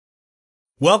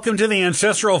Welcome to the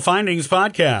Ancestral Findings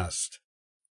Podcast.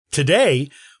 Today,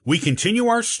 we continue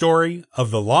our story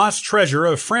of the lost treasure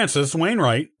of Francis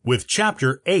Wainwright with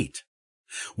Chapter 8,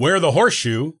 Where the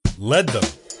Horseshoe Led Them.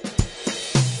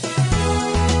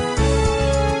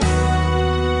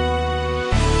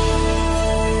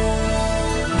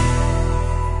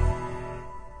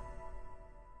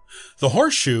 The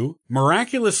horseshoe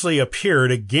miraculously appeared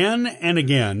again and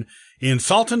again in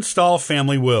Saltonstall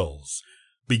family wills,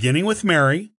 beginning with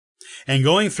Mary and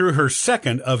going through her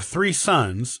second of three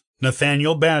sons,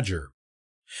 Nathaniel Badger.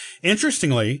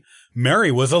 Interestingly,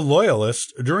 Mary was a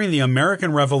loyalist during the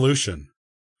American Revolution,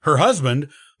 her husband,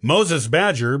 Moses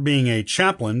Badger, being a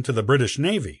chaplain to the British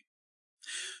Navy.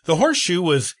 The horseshoe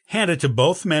was handed to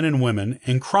both men and women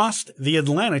and crossed the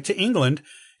Atlantic to England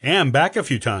and back a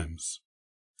few times.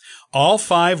 All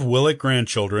 5 Willet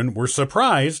grandchildren were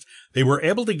surprised they were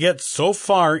able to get so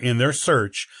far in their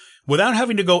search without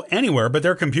having to go anywhere but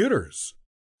their computers.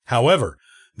 However,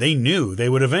 they knew they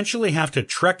would eventually have to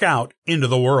trek out into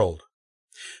the world.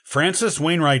 Francis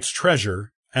Wainwright's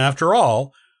treasure, after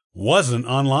all, wasn't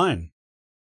online.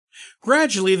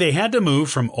 Gradually, they had to move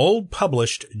from old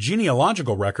published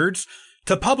genealogical records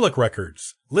to public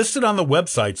records listed on the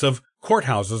websites of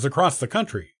courthouses across the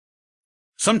country.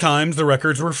 Sometimes the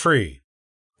records were free.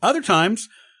 Other times,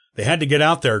 they had to get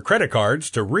out their credit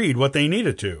cards to read what they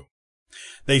needed to.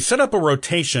 They set up a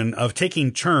rotation of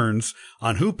taking turns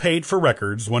on who paid for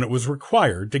records when it was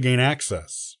required to gain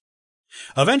access.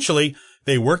 Eventually,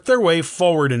 they worked their way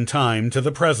forward in time to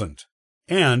the present,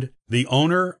 and the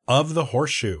owner of the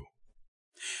horseshoe.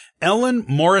 Ellen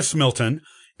Morris Milton,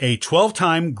 a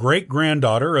 12-time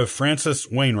great-granddaughter of Francis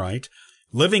Wainwright,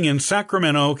 living in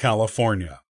Sacramento,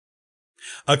 California.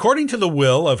 According to the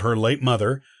will of her late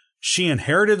mother, she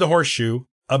inherited the horseshoe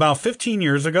about 15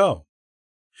 years ago.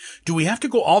 "Do we have to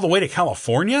go all the way to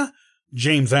California?"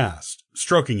 James asked,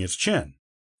 stroking his chin.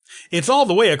 "It's all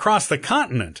the way across the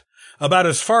continent, about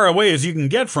as far away as you can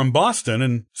get from Boston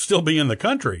and still be in the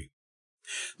country."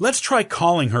 "Let's try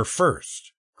calling her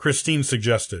first," Christine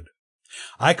suggested.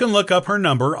 "I can look up her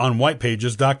number on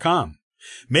whitepages.com.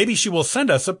 Maybe she will send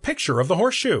us a picture of the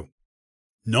horseshoe."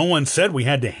 No one said we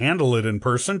had to handle it in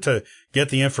person to get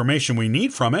the information we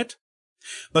need from it.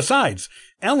 Besides,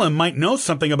 Ellen might know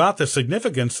something about the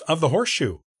significance of the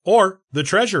horseshoe, or the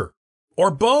treasure, or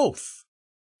both.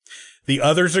 The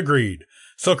others agreed,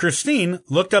 so Christine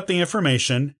looked up the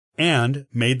information and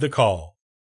made the call.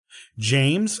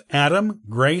 James, Adam,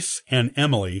 Grace, and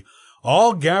Emily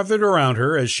all gathered around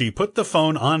her as she put the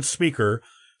phone on speaker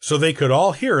so they could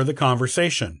all hear the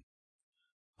conversation.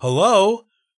 "Hello?"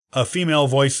 A female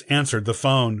voice answered the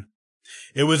phone.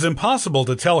 It was impossible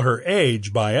to tell her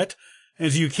age by it,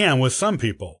 as you can with some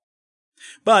people.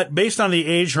 But based on the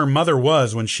age her mother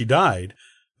was when she died,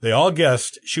 they all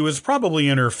guessed she was probably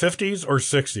in her 50s or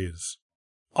 60s.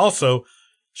 Also,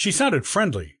 she sounded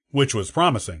friendly, which was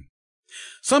promising.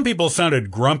 Some people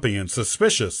sounded grumpy and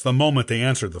suspicious the moment they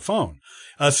answered the phone,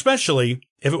 especially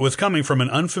if it was coming from an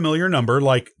unfamiliar number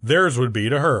like theirs would be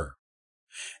to her.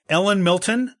 "Ellen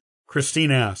Milton?"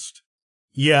 Christine asked.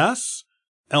 "Yes,"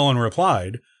 Ellen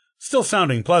replied, still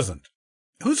sounding pleasant.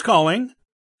 "Who's calling?"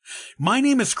 "My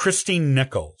name is Christine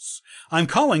Nichols. I'm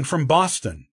calling from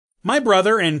Boston. My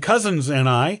brother and cousins and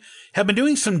I have been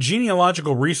doing some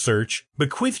genealogical research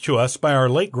bequeathed to us by our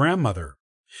late grandmother.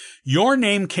 Your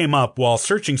name came up while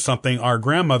searching something our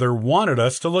grandmother wanted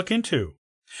us to look into.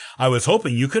 I was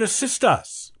hoping you could assist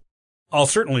us." "I'll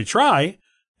certainly try,"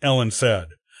 Ellen said.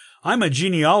 "I'm a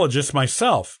genealogist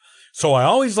myself, so I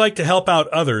always like to help out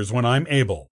others when I'm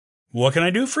able. What can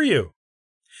I do for you?"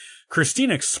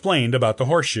 Christine explained about the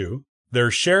horseshoe,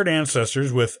 their shared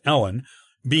ancestors with Ellen,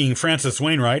 being Francis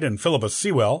Wainwright and Philippa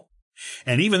Sewell,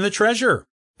 and even the treasure,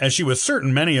 as she was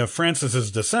certain many of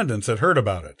Francis's descendants had heard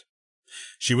about it.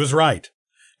 She was right.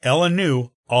 Ellen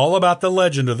knew all about the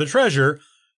legend of the treasure,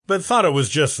 but thought it was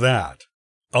just that,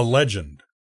 a legend.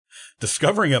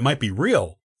 Discovering it might be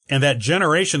real, and that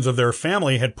generations of their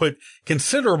family had put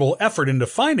considerable effort into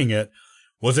finding it,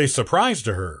 was a surprise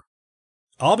to her.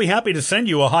 "I'll be happy to send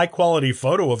you a high-quality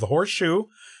photo of the horseshoe,"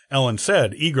 Ellen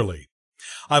said eagerly.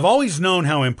 "I've always known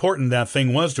how important that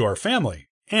thing was to our family,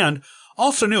 and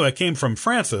also knew it came from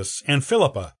Francis and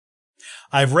Philippa.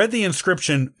 I've read the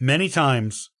inscription many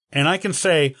times, and I can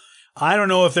say I don't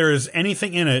know if there is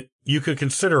anything in it you could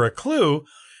consider a clue,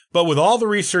 but with all the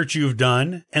research you've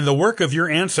done and the work of your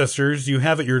ancestors you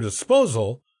have at your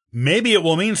disposal, maybe it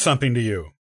will mean something to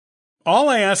you. All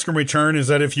I ask in return is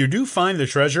that if you do find the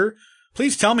treasure,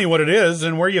 please tell me what it is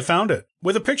and where you found it,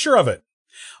 with a picture of it.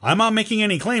 I'm not making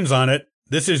any claims on it.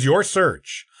 This is your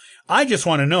search. I just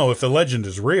want to know if the legend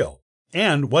is real.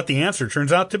 and what the answer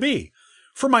turns out to be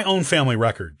for my own family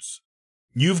records.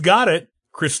 You've got it,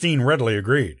 Christine readily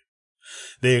agreed.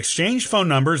 They exchanged phone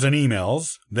numbers and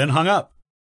emails, then hung up.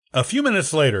 A few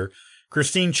minutes later,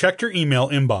 Christine checked her email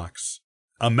inbox.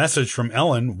 A message from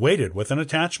Ellen waited with an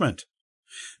attachment.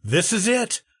 "This is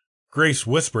it," Grace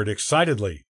whispered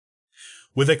excitedly.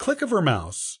 With a click of her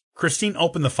mouse, Christine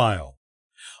opened the file.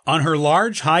 On her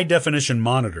large, high-definition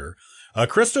monitor, a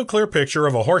crystal-clear picture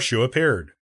of a horseshoe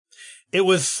appeared. It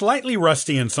was slightly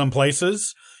rusty in some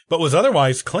places, but was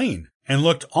otherwise clean and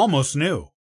looked almost new.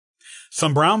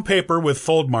 Some brown paper with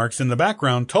fold marks in the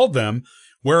background told them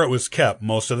where it was kept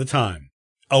most of the time,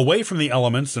 away from the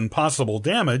elements and possible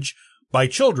damage by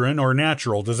children or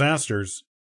natural disasters.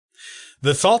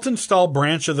 The Saltonstall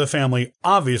branch of the family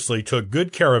obviously took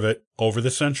good care of it over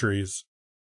the centuries.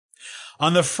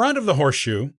 On the front of the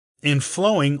horseshoe, in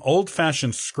flowing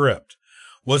old-fashioned script,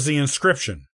 was the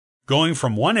inscription, going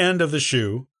from one end of the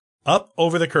shoe, up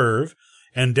over the curve,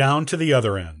 and down to the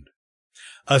other end.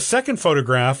 A second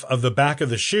photograph of the back of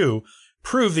the shoe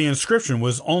proved the inscription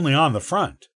was only on the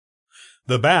front.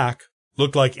 The back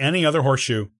looked like any other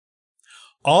horseshoe.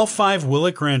 All 5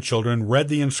 Willett grandchildren read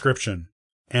the inscription,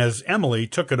 as Emily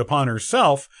took it upon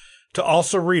herself to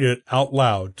also read it out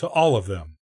loud to all of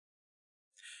them.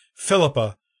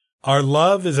 "Philippa, our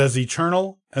love is as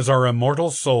eternal as our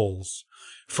immortal souls,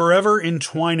 forever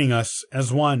entwining us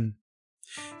as one.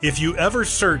 If you ever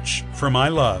search for my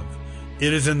love,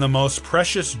 it is in the most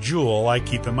precious jewel I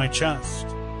keep in my chest.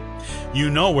 You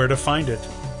know where to find it.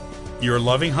 Your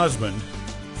loving husband,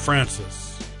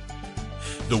 Francis."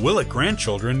 The Willett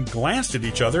grandchildren glanced at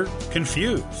each other,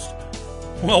 confused.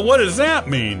 "Well, what does that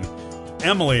mean?"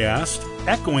 Emily asked,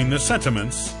 echoing the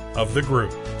sentiments of the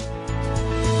group.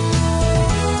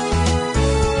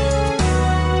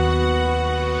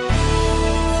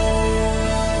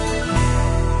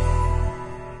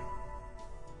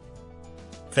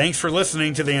 Thanks for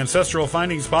listening to the Ancestral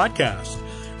Findings Podcast.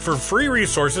 For free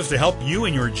resources to help you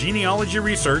in your genealogy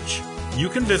research, you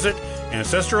can visit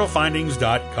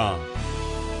ancestralfindings.com.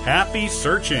 Happy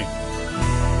searching!